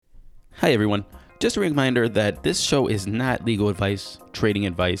Hi, everyone. Just a reminder that this show is not legal advice, trading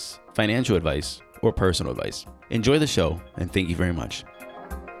advice, financial advice, or personal advice. Enjoy the show, and thank you very much.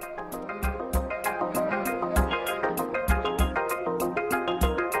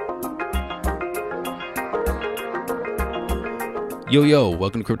 Yo,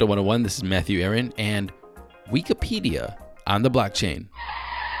 welcome to Crypto 101. This is Matthew Aaron and Wikipedia on the blockchain.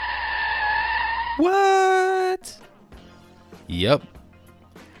 What? Yep.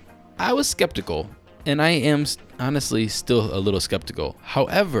 I was skeptical, and I am honestly still a little skeptical.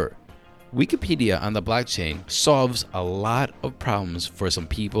 However, Wikipedia on the blockchain solves a lot of problems for some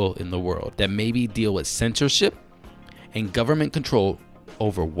people in the world that maybe deal with censorship and government control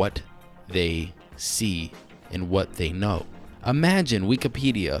over what they see and what they know. Imagine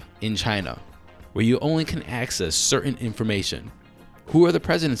Wikipedia in China, where you only can access certain information. Who are the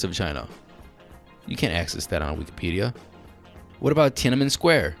presidents of China? You can't access that on Wikipedia. What about Tiananmen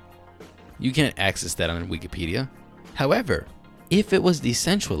Square? You can't access that on Wikipedia. However, if it was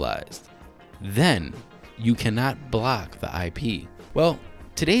decentralized, then you cannot block the IP. Well,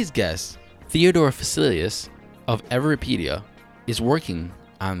 today's guest, Theodore Fasilius of Everipedia, is working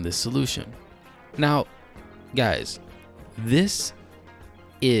on this solution. Now, guys, this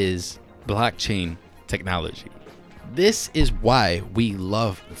is blockchain technology. This is why we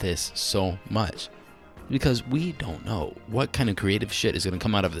love this so much, because we don't know what kind of creative shit is going to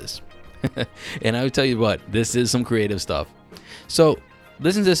come out of this. And I will tell you what, this is some creative stuff. So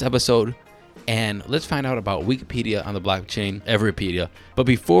listen to this episode and let's find out about Wikipedia on the blockchain, Everipedia. But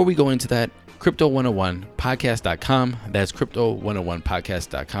before we go into that, Crypto101podcast.com. That's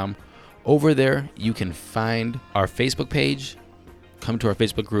Crypto101podcast.com. Over there, you can find our Facebook page. Come to our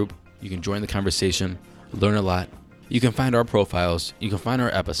Facebook group. You can join the conversation, learn a lot. You can find our profiles. You can find our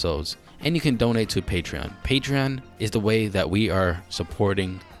episodes. And you can donate to Patreon. Patreon is the way that we are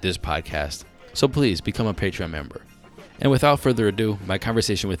supporting this podcast. So please become a Patreon member. And without further ado, my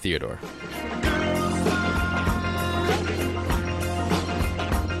conversation with Theodore.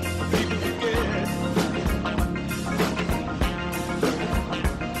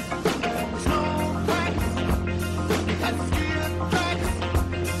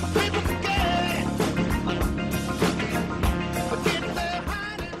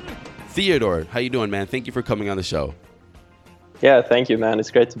 Theodore, how you doing, man? Thank you for coming on the show. Yeah, thank you, man. It's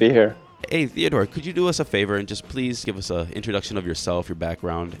great to be here. Hey, Theodore, could you do us a favor and just please give us an introduction of yourself, your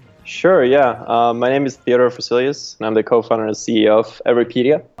background? Sure, yeah. My name is Theodore Fasilius, and I'm the co-founder and CEO of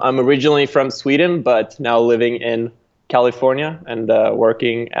Everipedia. I'm originally from Sweden, but now living in California and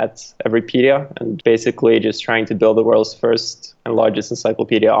working at Everipedia and basically just trying to build the world's first and largest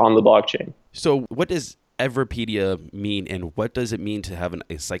encyclopedia on the blockchain. So what does Everipedia mean, and what does it mean to have an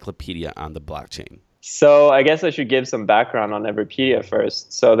encyclopedia on the blockchain? So I guess I should give some background on Everipedia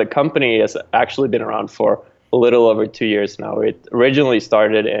first. So the company has actually been around for a little over 2 years now. It originally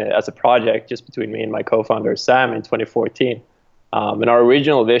started as a project just between me and my co-founder Sam in 2014. And our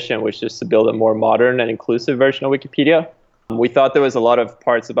original vision was just to build a more modern and inclusive version of Wikipedia. We thought there was a lot of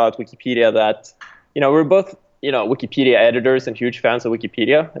parts about Wikipedia that, we're both Wikipedia editors and huge fans of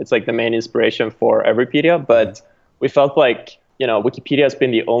Wikipedia. It's like the main inspiration for Everipedia, but we felt like, Wikipedia has been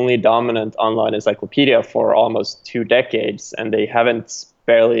the only dominant online encyclopedia for almost 2 decades, and they haven't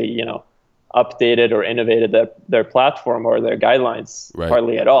barely, updated or innovated their platform or their guidelines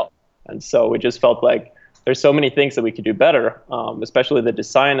hardly at all. And so we just felt like there's so many things that we could do better, especially the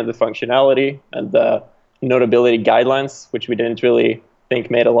design and the functionality and the notability guidelines, which we didn't really think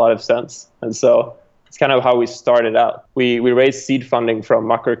made a lot of sense. And so it's kind of how we started out. We raised seed funding from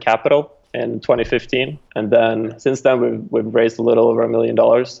Mucker Capital in 2015. And then since then, we've raised a little over $1 million.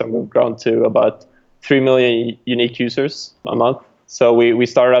 And we've grown to about 3 million unique users a month. So we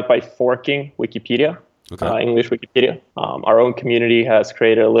started out by forking Wikipedia, English Wikipedia. Our own community has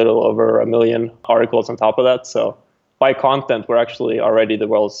created a little over 1 million articles on top of that. So by content, we're actually already the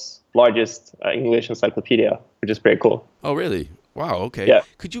world's largest English encyclopedia, which is pretty cool. Oh, really? Wow. Okay. Yeah.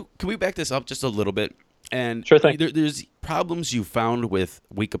 Can we back this up just a little bit? And sure thing. There's problems you found with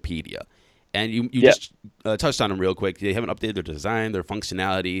Wikipedia, and you just touched on them real quick. They haven't updated their design, their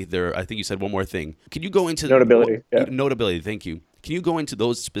functionality. I think you said one more thing. Can you go into notability? Notability. Thank you. Can you go into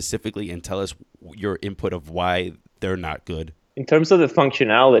those specifically and tell us your input of why they're not good? In terms of the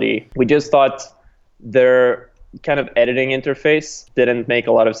functionality, we just thought their kind of editing interface didn't make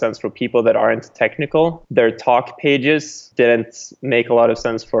a lot of sense for people that aren't technical. Their talk pages didn't make a lot of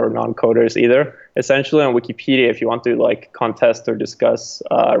sense for non-coders either. Essentially on Wikipedia, if you want to contest or discuss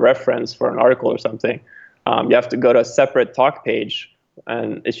a reference for an article or something, you have to go to a separate talk page,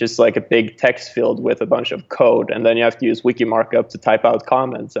 and it's just like a big text field with a bunch of code, and then you have to use Wiki Markup to type out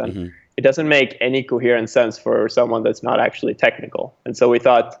comments, and it doesn't make any coherent sense for someone that's not actually technical. And so we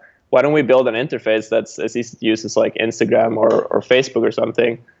thought, why don't we build an interface that's as easy to use as like Instagram or Facebook or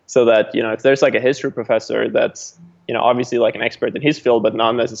something, so that, if there's like a history professor that's, obviously like an expert in his field, but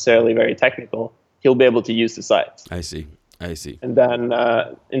not necessarily very technical, he'll be able to use the site. I see. And then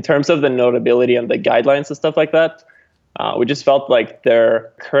in terms of the notability and the guidelines and stuff like that, we just felt like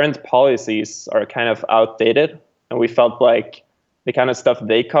their current policies are kind of outdated. And we felt like the kind of stuff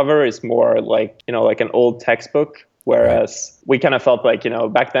they cover is more like, like an old textbook. Whereas we kind of felt like,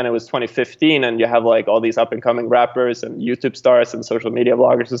 back then it was 2015 and you have like all these up and coming rappers and YouTube stars and social media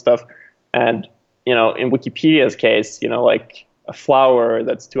bloggers and stuff. And, in Wikipedia's case, like a flower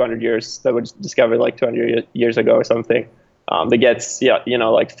that's 200 years, that was discovered like 200 years ago or something, that gets,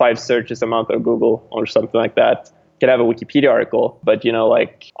 like 5 searches a month on Google or something like that, can have a Wikipedia article. But,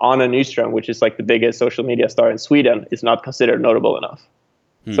 like Anna Nyström, which is like the biggest social media star in Sweden, is not considered notable enough.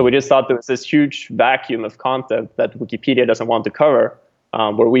 So we just thought there was this huge vacuum of content that Wikipedia doesn't want to cover,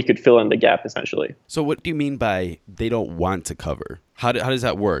 where we could fill in the gap, essentially. So what do you mean by they don't want to cover? How does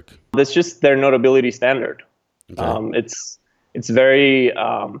that work? That's just their notability standard. Okay. It's very,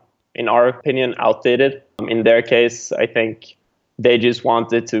 in our opinion, outdated. In their case, I think they just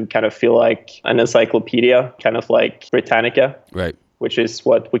wanted to kind of feel like an encyclopedia, kind of like Britannica, Right. which is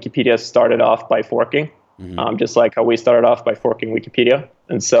what Wikipedia started off by forking. Just like how we started off by forking Wikipedia.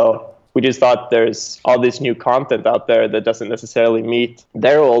 And so we just thought there's all this new content out there that doesn't necessarily meet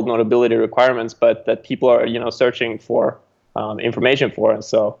their old notability requirements, but that people are, searching for information for. And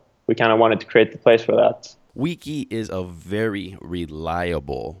so we kind of wanted to create the place for that. Wiki is a very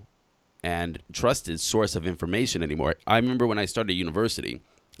reliable and trusted source of information anymore. I remember when I started university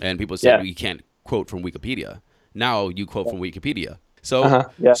and people said, you can't quote from Wikipedia. Now you quote from Wikipedia. So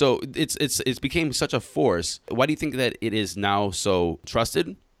so it's became such a force. Why do you think that it is now so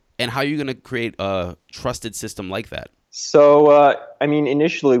trusted? And how are you going to create a trusted system like that? So,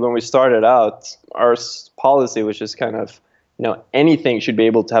 initially when we started out, our policy was just kind of, anything should be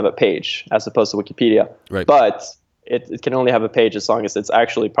able to have a page as opposed to Wikipedia. Right. But it can only have a page as long as it's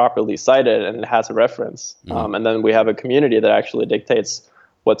actually properly cited and it has a reference. And then we have a community that actually dictates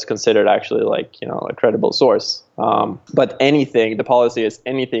what's considered actually like, a credible source. But the policy is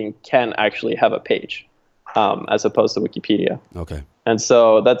anything can actually have a page, as opposed to Wikipedia. Okay. And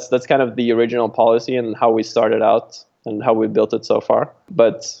so that's kind of the original policy and how we started out and how we built it so far.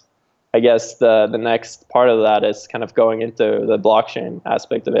 But I guess the next part of that is kind of going into the blockchain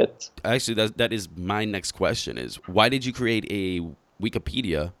aspect of it. Actually, that is my next question is, why did you create a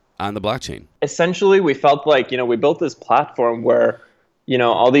Wikipedia on the blockchain? Essentially, we felt like, we built this platform where,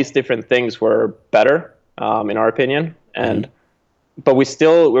 all these different things were better, in our opinion. And, but we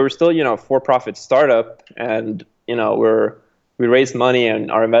were still, a for-profit startup, and, we raised money and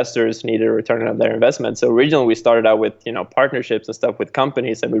our investors needed a return on their investment. So originally we started out with, partnerships and stuff with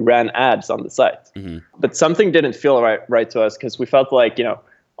companies, and we ran ads on the site. But something didn't feel right to us, because we felt like,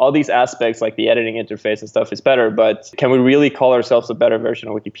 all these aspects like the editing interface and stuff is better, but can we really call ourselves a better version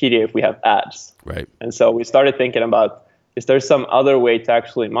of Wikipedia if we have ads? Right. And so we started thinking about, is there some other way to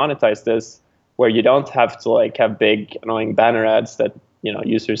actually monetize this where you don't have to like have big annoying banner ads that,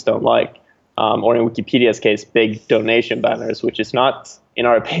 users don't like? Or in Wikipedia's case, big donation banners, which is not, in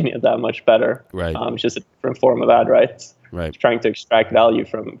our opinion, that much better. Right. It's just a different form of ad, right? Right. Trying to extract value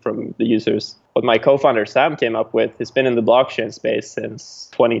from the users. What my co-founder Sam came up with, he's been in the blockchain space since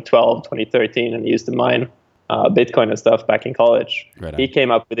 2012, 2013, and he used to mine Bitcoin and stuff back in college. Right. He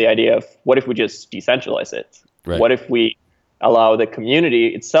came up with the idea of, what if we just decentralize it? Right. What if we allow the community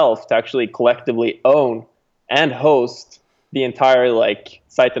itself to actually collectively own and host the entire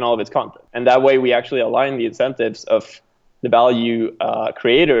site and all of its content? And that way we actually align the incentives of the value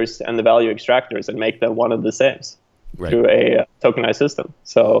creators and the value extractors and make them one of the same through a tokenized system.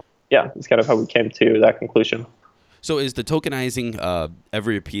 So yeah, that's kind of how we came to that conclusion. So is the tokenizing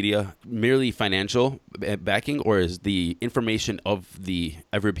Everpedia merely financial backing, or is the information of the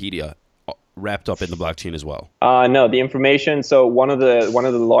Everpedia wrapped up in the blockchain as well? No, the information. So one of the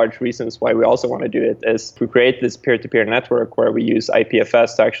large reasons why we also want to do it is to create this peer-to-peer network where we use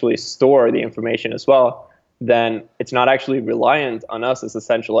IPFS to actually store the information as well. Then it's not actually reliant on us as a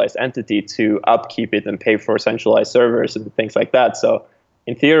centralized entity to upkeep it and pay for centralized servers and things like that. So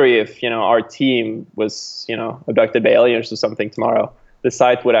in theory, if our team was abducted by aliens or something tomorrow, the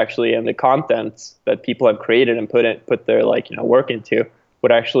site would actually, and the content that people have created and put their work into,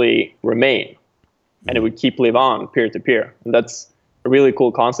 would actually remain, and it would keep live on peer-to-peer. And that's a really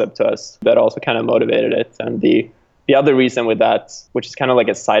cool concept to us that also kind of motivated it. And the other reason with that, which is kind of like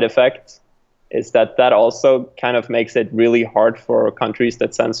a side effect is that that also kind of makes it really hard for countries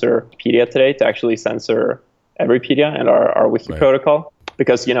that censor Wikipedia today to actually censor Everypedia and our wiki protocol,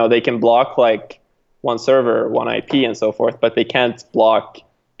 because they can block like one server, one IP, and so forth, but they can't block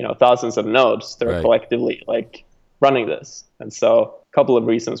thousands of nodes that are collectively like running this. And so a couple of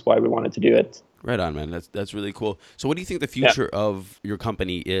reasons why we wanted to do it. Right on, man. That's really cool. So what do you think the future of your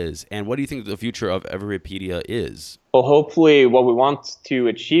company is? And what do you think the future of Everypedia is? Well, hopefully what we want to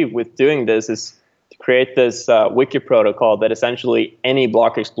achieve with doing this is to create this wiki protocol that essentially any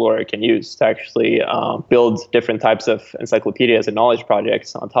block explorer can use to actually build different types of encyclopedias and knowledge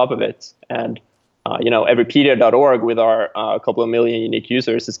projects on top of it. And Everypedia.org, with our couple of million unique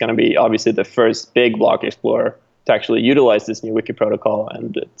users, is going to be obviously the first big block explorer to actually utilize this new wiki protocol,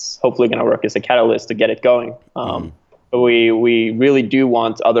 and it's hopefully going to work as a catalyst to get it going. But we really do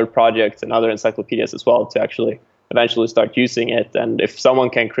want other projects and other encyclopedias as well to actually eventually start using it. And if someone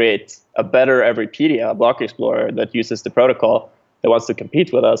can create a better Everypedia, a block explorer that uses the protocol that wants to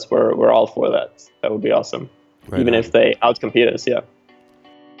compete with us, we're all for that. That would be awesome, even if they outcompete us. Yeah.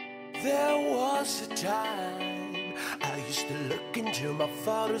 There was a time I used to look into my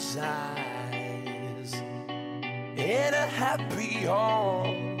father's eyes. In a happy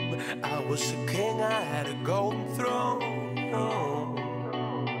home, I was a king, I had a golden throne.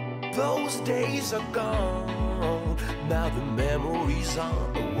 Those days are gone, now the memories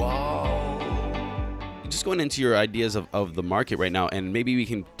on the wall. Just going into your ideas of the market right now, and maybe we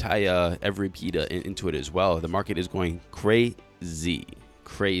can tie Everypedia into it as well. The market is going crazy.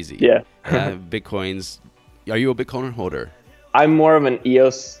 Yeah. Bitcoins. Are you a Bitcoin holder? I'm more of an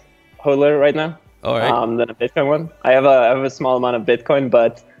EOS holder right now. All right. Than a Bitcoin one. I have a small amount of Bitcoin,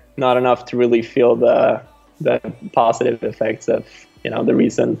 but not enough to really feel the positive effects of the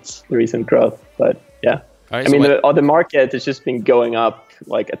recent growth. But yeah, right, I mean the market has just been going up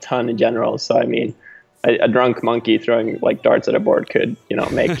like a ton in general. So I mean, a drunk monkey throwing like darts at a board could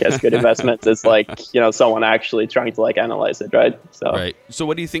make as good investments as like someone actually trying to like analyze it, right? So right. So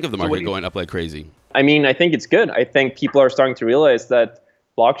what do you think of the market going up like crazy? I mean, I think it's good. I think people are starting to realize that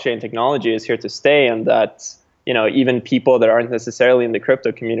blockchain technology is here to stay, and that even people that aren't necessarily in the crypto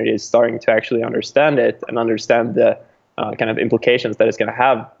community is starting to actually understand it and understand the kind of implications that it's going to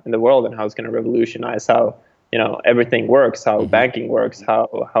have in the world, and how it's going to revolutionize how everything works, how banking works,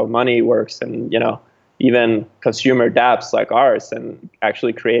 how money works, and even consumer dApps like ours, and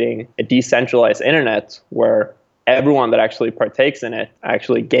actually creating a decentralized internet where everyone that actually partakes in it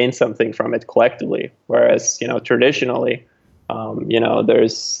actually gains something from it collectively. Whereas traditionally,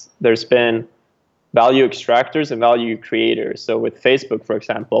 there's been value extractors and value creators. So with Facebook, for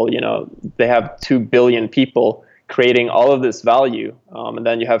example, they have 2 billion people creating all of this value, and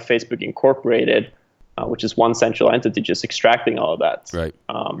then you have Facebook Incorporated, which is one central entity just extracting all of that. Right.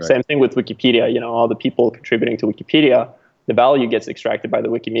 Same thing with Wikipedia. All the people contributing to Wikipedia, the value gets extracted by the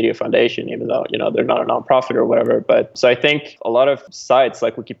Wikimedia Foundation, even though they're not a nonprofit or whatever. But so I think a lot of sites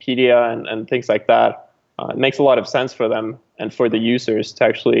like Wikipedia and things like that, it makes a lot of sense for them and for the users to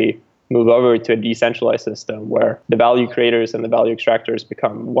actually move over to a decentralized system where the value creators and the value extractors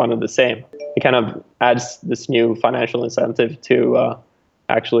become one and the same. It kind of adds this new financial incentive to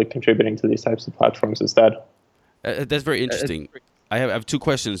actually contributing to these types of platforms instead. That's very interesting. I have 2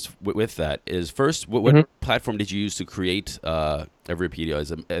 questions with that. Is first, what platform did you use to create Everypedia?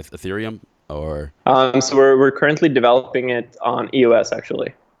 Is it Ethereum or? So we're currently developing it on EOS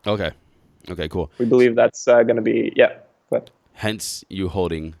actually. Okay, cool. We believe that's going to be Hence you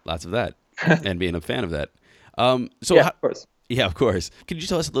holding lots of that and being a fan of that. So yeah, of course. Yeah, of course. Could you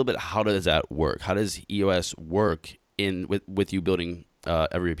tell us a little bit, how does that work? How does EOS work with you building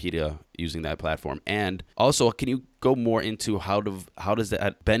Everypedia using that platform? And also, can you go more into how does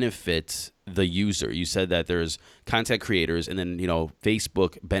that benefit the user? You said that there's content creators and then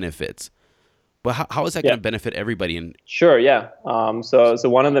Facebook benefits, but how is that going to benefit everybody? Sure, yeah. So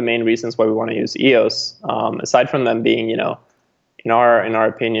one of the main reasons why we want to use EOS, aside from them being in our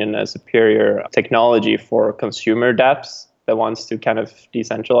opinion a superior technology for consumer dApps that wants to kind of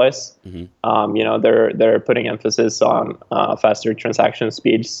decentralize. They're putting emphasis on faster transaction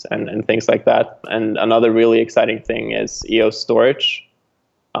speeds and things like that. And another really exciting thing is EOS storage,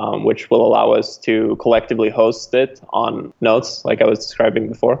 which will allow us to collectively host it on nodes, like I was describing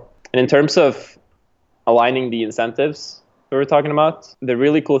before. And in terms of aligning the incentives we were talking about, the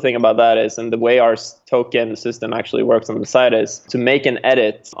really cool thing about that is, and the way our token system actually works on the site, is to make an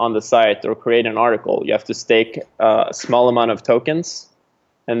edit on the site or create an article, you have to stake a small amount of tokens,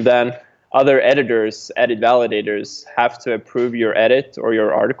 and then other editors, edit validators, have to approve your edit or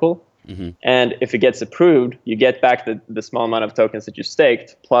your article. And if it gets approved, you get back the small amount of tokens that you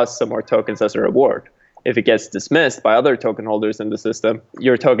staked plus some more tokens as a reward. If it gets dismissed by other token holders in the system,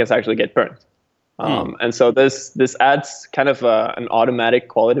 your tokens actually get burned. And so this adds kind of an automatic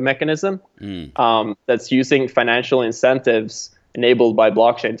quality mechanism that's using financial incentives enabled by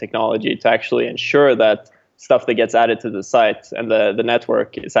blockchain technology to actually ensure that stuff that gets added to the site and the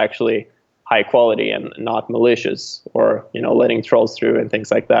network is actually high quality and not malicious or letting trolls through and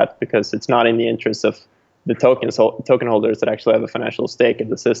things like that, because it's not in the interest of the token holders that actually have a financial stake in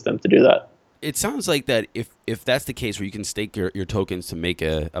the system to do that. It sounds like that if that's the case where you can stake your tokens to make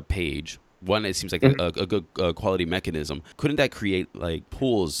a page, one, it seems like a good quality mechanism. Couldn't that create like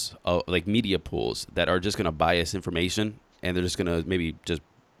pools, like media pools that are just going to bias information and they're just going to maybe just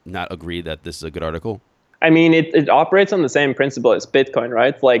not agree that this is a good article? I mean, it operates on the same principle as Bitcoin,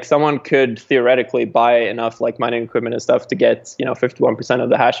 right? Like someone could theoretically buy enough like mining equipment and stuff to get 51% of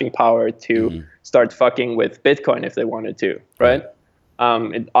the hashing power to start fucking with Bitcoin if they wanted to, right?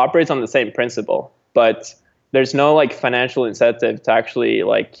 It operates on the same principle, but there's no like financial incentive to actually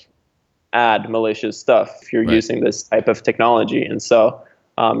like add malicious stuff if you're using this type of technology. And so,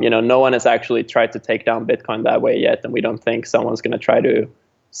 no one has actually tried to take down Bitcoin that way yet, and we don't think someone's going to try to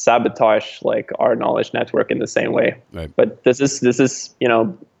sabotage like our knowledge network in the same way. Right. But this is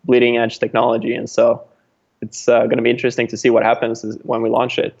bleeding edge technology, and so it's going to be interesting to see what happens when we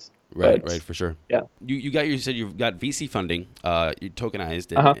launch it. Right, But, right, for sure. Yeah. You said you've got VC funding, you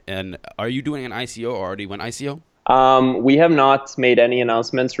tokenized it, and are you doing an ICO or already went ICO? We have not made any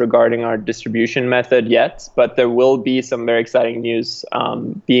announcements regarding our distribution method yet, but there will be some very exciting news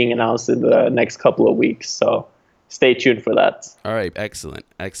being announced in the next couple of weeks. So stay tuned for that. All right, excellent.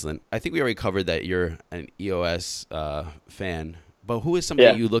 I think we already covered that you're an EOS fan, but who is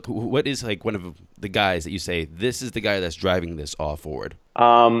somebody you look? What is like one of the guys that you say this is the guy that's driving this all forward?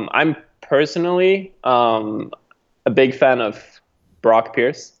 I'm personally a big fan of Brock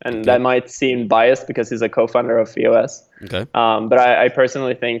Pierce, and that might seem biased because he's a co-founder of EOS. Okay. But I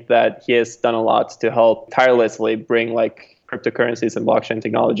personally think that he has done a lot to help tirelessly bring like cryptocurrencies and blockchain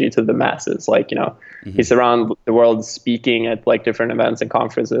technology to the masses. Like, he's around the world speaking at like different events and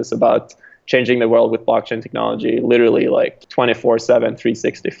conferences about changing the world with blockchain technology, literally like 24/7,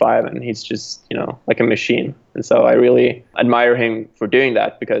 365. And he's just, like a machine. And so I really admire him for doing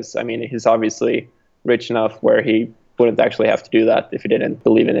that because, I mean, he's obviously rich enough where he wouldn't actually have to do that if he didn't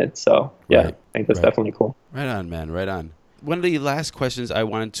believe in it. So yeah, I think that's definitely cool. Right on, man. Right on. One of the last questions I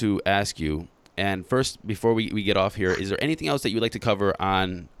wanted to ask you, and first, before we get off here, is there anything else that you'd like to cover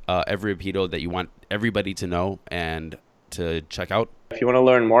on Every Rapido that you want everybody to know and to check out? If you want to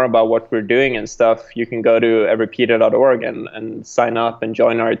learn more about what we're doing and stuff, you can go to everypedia.org and sign up and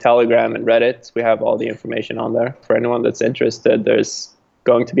join our Telegram and Reddit. We have all the information on there. For anyone that's interested, there's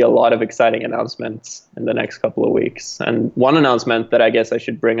going to be a lot of exciting announcements in the next couple of weeks. And one announcement that I guess I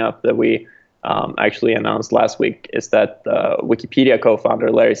should bring up that we actually announced last week is that Wikipedia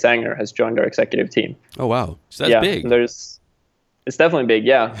co-founder Larry Sanger has joined our executive team. Oh, wow. So that's big. It's definitely big,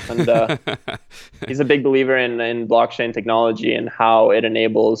 yeah. And he's a big believer in blockchain technology and how it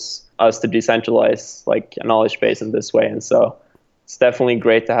enables us to decentralize like a knowledge base in this way. And so it's definitely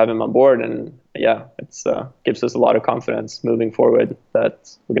great to have him on board. And yeah, it's gives us a lot of confidence moving forward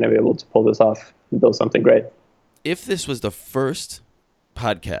that we're going to be able to pull this off and build something great. If this was the first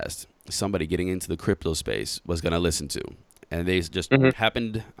podcast somebody getting into the crypto space was going to listen to, and they just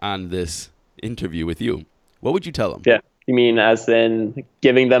happened on this interview with you, what would you tell them? Yeah. You mean as in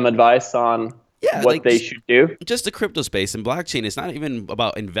giving them advice on what they should do? Just the crypto space and blockchain. It's not even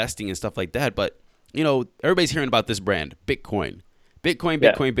about investing and stuff like that. But, everybody's hearing about this brand, Bitcoin.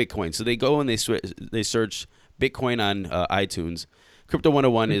 Bitcoin. So they go and they search Bitcoin on iTunes. Crypto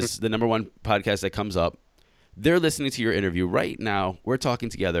 101 is the number one podcast that comes up. They're listening to your interview right now. We're talking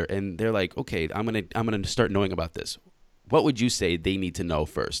together, and they're like, okay, I'm gonna start knowing about this. What would you say they need to know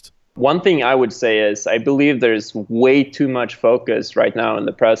first? One thing I would say is I believe there's way too much focus right now in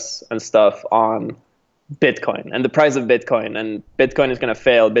the press and stuff on Bitcoin and the price of Bitcoin. And Bitcoin is going to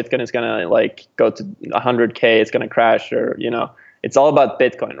fail. Bitcoin is going to go to 100K. It's going to crash it's all about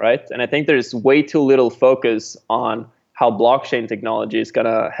Bitcoin, right? And I think there's way too little focus on how blockchain technology is going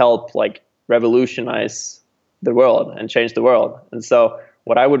to help revolutionize the world and change the world. And so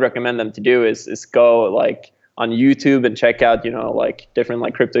what I would recommend them to do is go on YouTube and check out,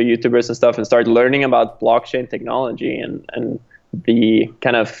 different crypto YouTubers and stuff and start learning about blockchain technology and the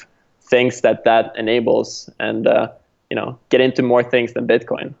kind of things that enables and, get into more things than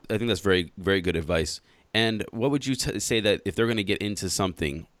Bitcoin. I think that's very, very good advice. And what would you say that if they're going to get into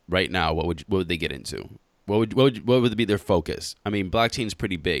something right now, what would they get into? What would be their focus? I mean, blockchain's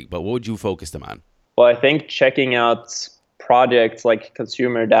pretty big, but what would you focus them on? Well, I think checking out projects like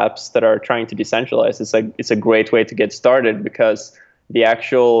consumer dApps that are trying to decentralize it's a great way to get started, because the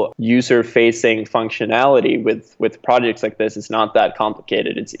actual user-facing functionality with projects like this is not that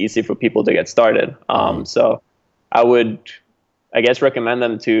complicated. It's easy for people to get started. So I would, I guess, recommend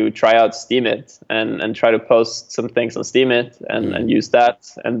them to try out Steemit and try to post some things on Steemit and use that.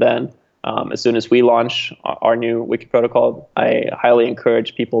 And then as soon as we launch our new wiki protocol, I highly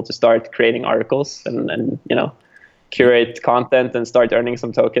encourage people to start creating articles and curate content and start earning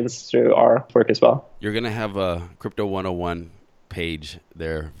some tokens through our work as well. You're going to have a Crypto 101 page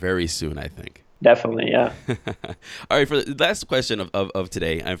there very soon, I think. Definitely, yeah. All right, for the last question of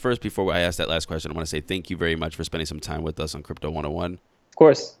today, and first, before I ask that last question, I want to say thank you very much for spending some time with us on Crypto 101. Of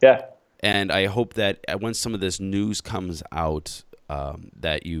course, yeah. And I hope that once some of this news comes out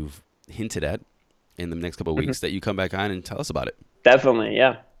that you've hinted at in the next couple of weeks, that you come back on and tell us about it. Definitely,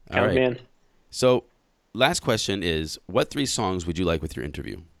 yeah. Count me in. So, last question is, what 3 songs would you like with your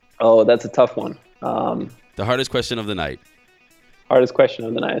interview? Oh, that's a tough one. The hardest question of the night. Hardest question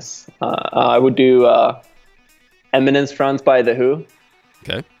of the night. I would do Eminence Front by The Who.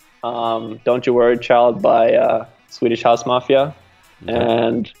 Okay. Don't You Worry Child by Swedish House Mafia. Okay.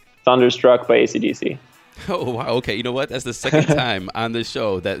 And Thunderstruck by AC/DC. Oh, wow. Okay. You know what? That's the second time on this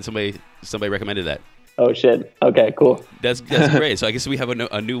show that somebody recommended that. Oh, shit. Okay, cool. That's great. So I guess we have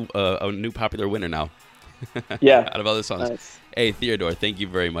a new popular winner now. Yeah. Out of all the songs. Nice. Hey, Theodore, thank you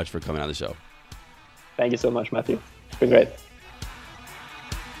very much for coming on the show. Thank you so much, Matthew. It's been great.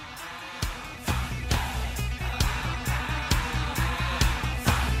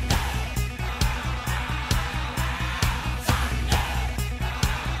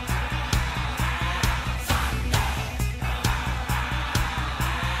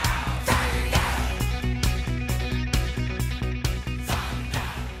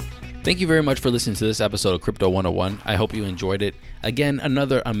 Thank you very much for listening to this episode of Crypto 101. I hope you enjoyed it. Again,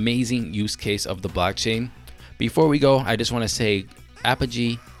 another amazing use case of the blockchain. Before we go, I just want to say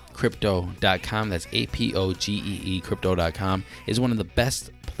ApogeeCrypto.com, that's APOGEE Crypto.com, is one of the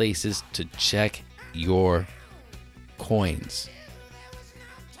best places to check your coins.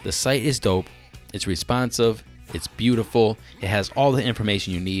 The site is dope. It's responsive. It's beautiful. It has all the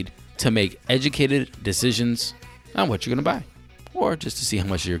information you need to make educated decisions on what you're going to buy, or just to see how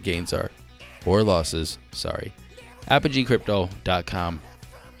much your gains are or losses. Sorry. ApogeeCrypto.com.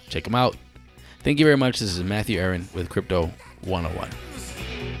 Check them out. Thank you very much. This is Matthew Aaron with Crypto 101.